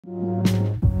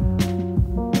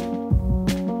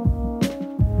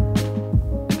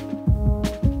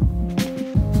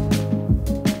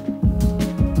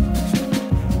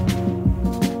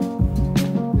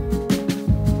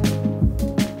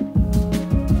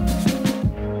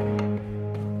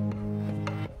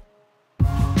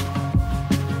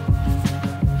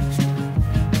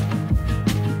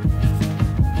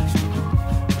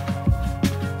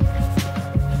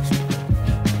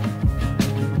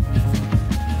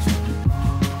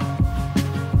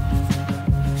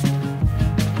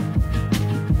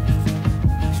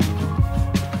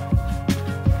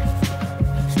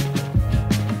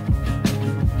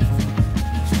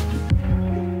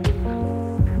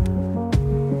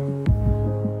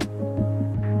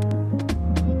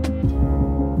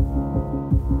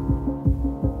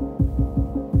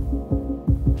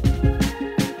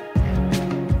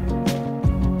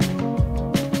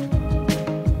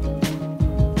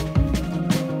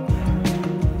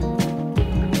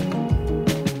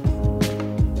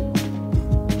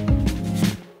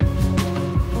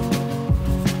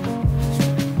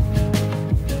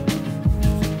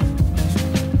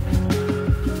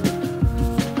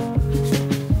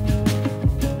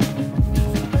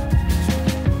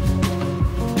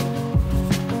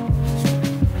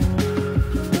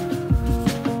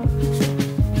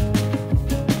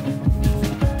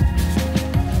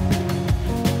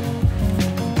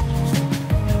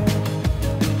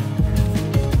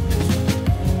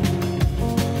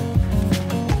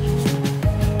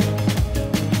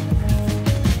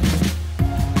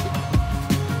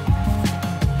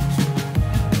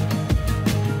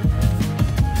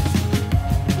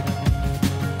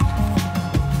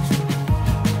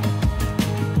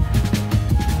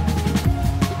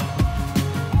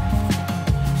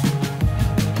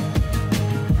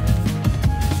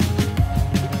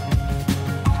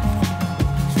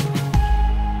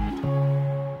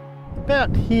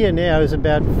About here now is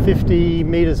about 50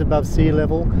 metres above sea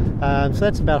level, so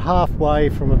that's about halfway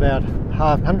from about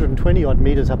 120 odd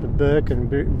metres up at Burke and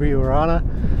Wilcannia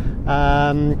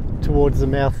towards the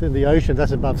mouth of the ocean.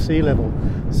 That's above sea level.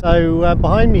 So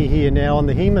behind me here now on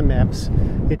the HEMA maps,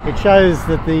 it shows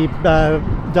that the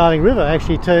Darling River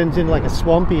actually turns in like a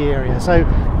swampy area. So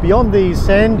beyond these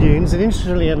sand dunes, and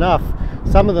interestingly enough,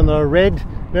 some of them are red,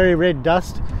 very red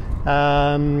dust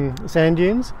sand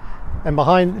dunes. And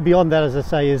beyond that, as I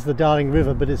say, is the Darling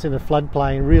River, but it's in a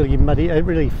floodplain, really muddy,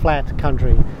 really flat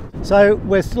country. So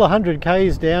we're still 100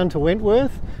 k's down to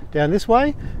Wentworth, down this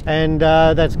way, and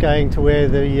that's going to where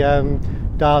the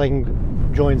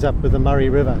Darling joins up with the Murray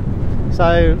River.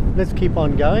 So let's keep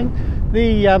on going.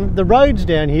 The roads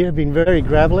down here have been very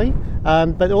gravelly,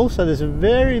 but also there's a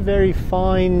very, very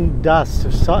fine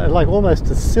dust, like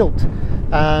almost a silt,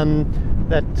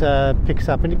 that picks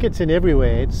up, and it gets in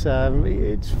everywhere. It's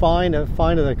finer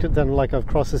than like I've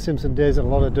crossed the Simpson Des and a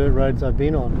lot of dirt roads I've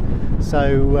been on.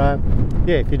 So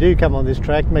yeah, if you do come on this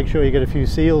track, make sure you get a few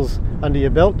seals under your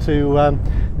belt to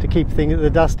keep the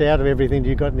dust out of everything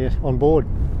you've got on board.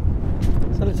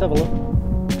 So let's have a look.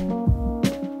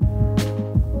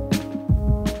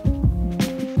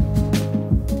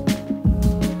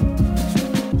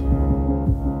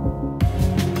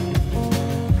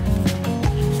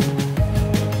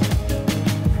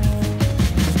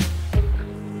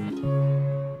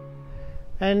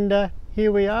 And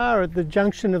here we are at the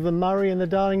junction of the Murray and the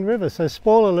Darling River. So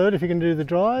spoiler alert if you can do the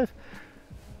drive.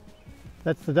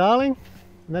 That's the Darling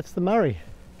and that's the Murray.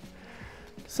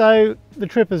 So the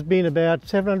trip has been about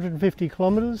 750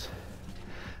 kilometres,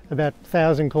 about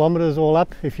 1,000 kilometres all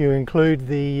up if you include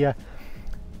the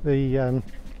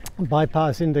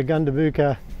bypass into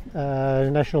Gundabooka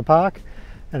National Park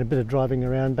and a bit of driving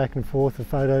around back and forth for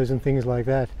photos and things like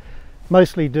that.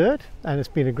 Mostly dirt, and it's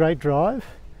been a great drive.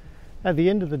 At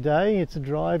the end of the day, it's a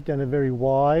drive down a very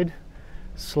wide,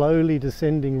 slowly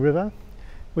descending river.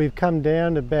 We've come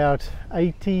down about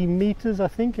 80 metres, I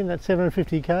think, in that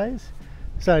 750 k's.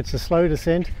 So it's a slow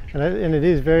descent, and it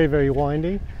is very, very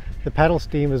windy. The paddle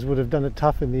steamers would have done it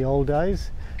tough in the old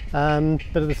days,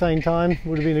 but at the same time,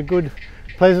 would have been a good,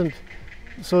 pleasant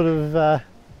sort of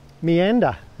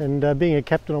meander. And being a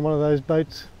captain on one of those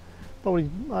boats, probably,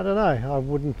 I don't know, I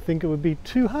wouldn't think it would be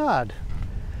too hard.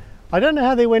 I don't know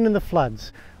how they went in the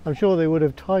floods. I'm sure they would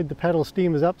have tied the paddle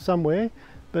steamers up somewhere,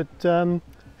 but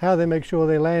how they make sure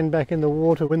they land back in the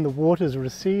water when the waters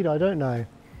recede, I don't know.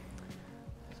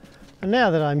 And now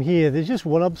that I'm here, there's just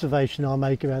one observation I'll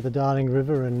make about the Darling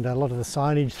River and a lot of the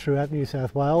signage throughout New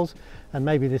South Wales, and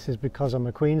maybe this is because I'm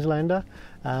a Queenslander,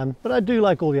 but I do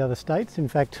like all the other states. In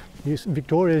fact,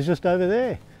 Victoria is just over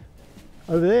there,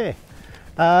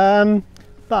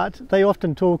 but they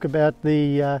often talk about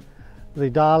the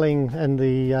Darling and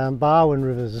the Barwon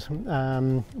rivers,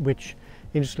 which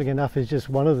interestingly enough is just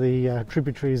one of the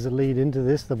tributaries that lead into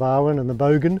this, the Barwon and the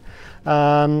Bogan.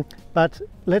 But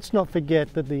let's not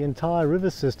forget that the entire river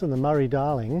system, the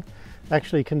Murray-Darling,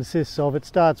 actually consists of, it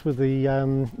starts with the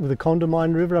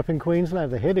Condamine River up in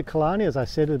Queensland, the head at Wilcannia, as I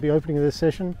said at the opening of this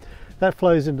session. That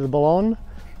flows into the Ballon,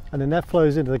 and then that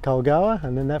flows into the Colgoa,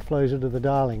 and then that flows into the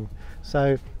Darling.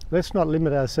 So let's not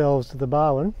limit ourselves to the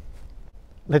Barwon.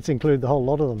 Let's include the whole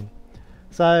lot of them.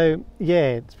 So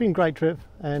yeah, it's been a great trip,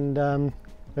 and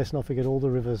let's not forget all the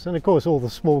rivers, and of course all the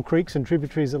small creeks and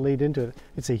tributaries that lead into it.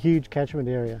 It's a huge catchment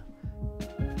area.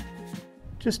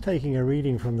 Just taking a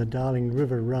reading from the Darling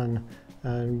River Run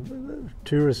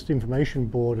Tourist Information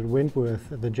Board at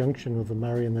Wentworth at the junction of the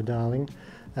Murray and the Darling.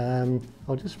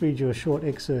 I'll just read you a short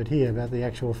excerpt here about the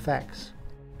actual facts.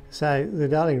 So the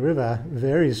Darling River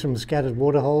varies from scattered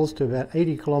waterholes to about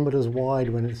 80 kilometres wide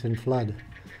when it's in flood.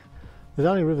 The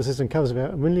Darling River system covers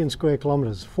about 1 million square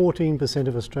kilometres, 14%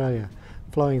 of Australia,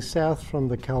 flowing south from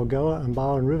the Colgoa and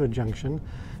Barwon River junction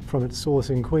from its source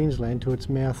in Queensland to its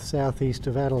mouth southeast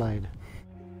of Adelaide.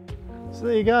 So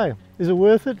there you go. Is it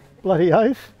worth it? Bloody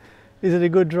oath. Is it a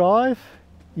good drive?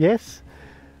 Yes.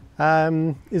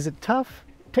 Is it tough?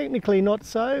 Technically not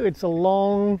so. It's a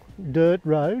long dirt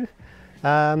road.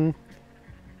 And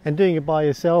doing it by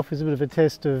yourself is a bit of a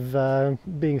test of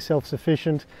being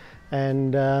self-sufficient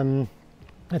and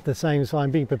at the same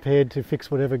time being prepared to fix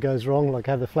whatever goes wrong, like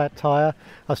have the flat tyre.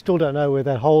 I still don't know where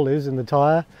that hole is in the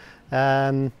tyre,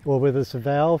 or whether it's a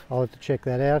valve. I'll have to check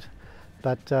that out.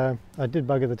 But I did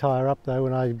bugger the tyre up though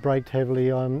when I braked heavily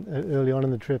early on in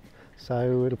the trip,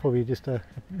 so it'll probably be just a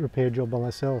repair job by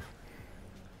myself.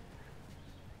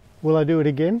 Will I do it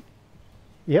again?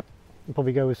 Yep. I'll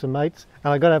probably go with some mates,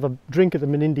 and I got to have a drink at the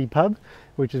Menindee pub,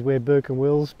 which is where Burke and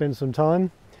Wills spend some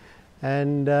time.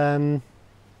 And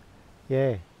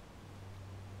yeah,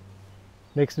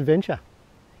 next adventure.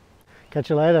 Catch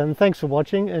you later, and thanks for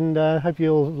watching, and hope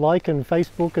you'll like and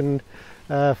Facebook and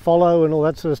follow and all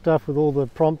that sort of stuff with all the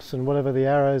prompts and whatever the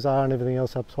arrows are and everything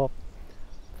else up top.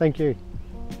 Thank you.